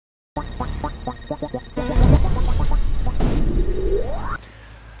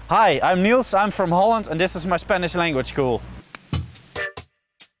Hi, I'm Niels, I'm from Holland and this is my Spanish language school.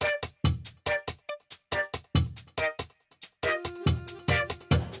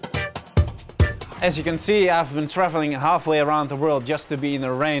 As you can see, I've been traveling halfway around the world just to be in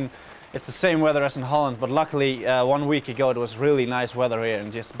the rain. It's the same weather as in Holland, but luckily 1 week ago it was really nice weather here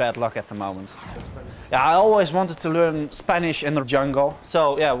and just bad luck at the moment. Yeah, I always wanted to learn Spanish in the jungle,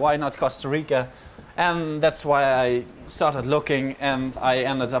 so yeah, why not Costa Rica? And that's why I started looking and I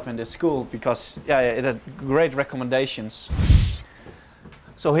ended up in this school because yeah, it had great recommendations.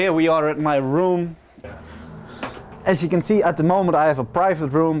 So here we are at my room. As you can see, at the moment I have a private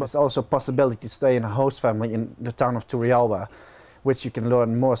room. There's also a possibility to stay in a host family in the town of Turrialba, which you can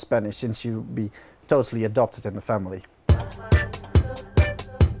learn more Spanish since you'll be totally adopted in the family.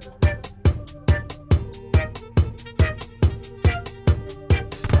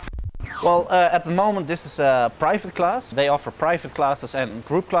 Well, at the moment this is a private class. They offer private classes and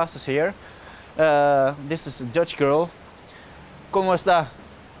group classes here. This is a Dutch girl. ¿Cómo está?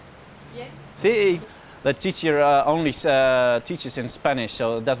 Bien. Sí. The teacher only teaches in Spanish,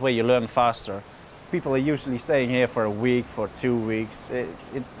 so that way you learn faster. People are usually staying here for a week, for 2 weeks. It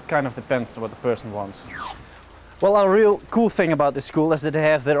kind of depends on what the person wants. Well, a real cool thing about this school is that they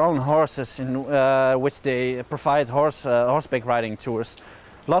have their own horses in which they provide horseback riding tours.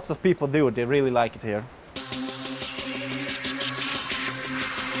 Lots of people do it, they really like it here.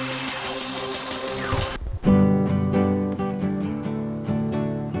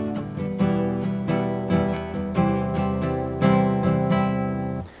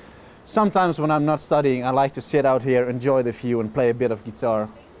 Sometimes when I'm not studying, I like to sit out here, enjoy the view and play a bit of guitar.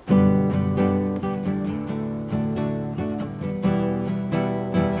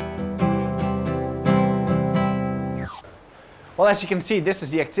 Well, as you can see, this is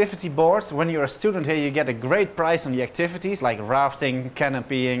the activity board. When you're a student here, you get a great price on the activities like rafting,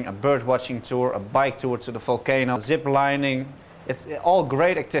 canopying, a bird watching tour, a bike tour to the volcano, zip lining. It's all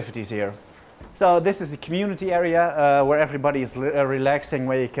great activities here. So this is the community area where everybody is relaxing,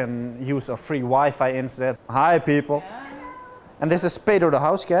 where you can use a free Wi-Fi instead. Hi people! And this is Pedro the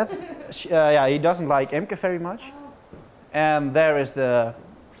house cat. Yeah, he doesn't like Imke very much. And there is the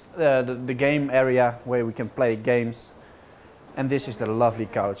game area where we can play games. And this is the lovely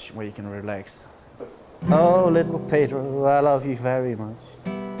couch where you can relax. Oh little Pedro, I love you very much.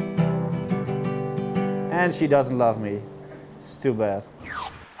 And she doesn't love me. It's too bad.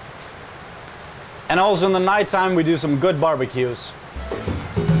 And also in the night time we do some good barbecues.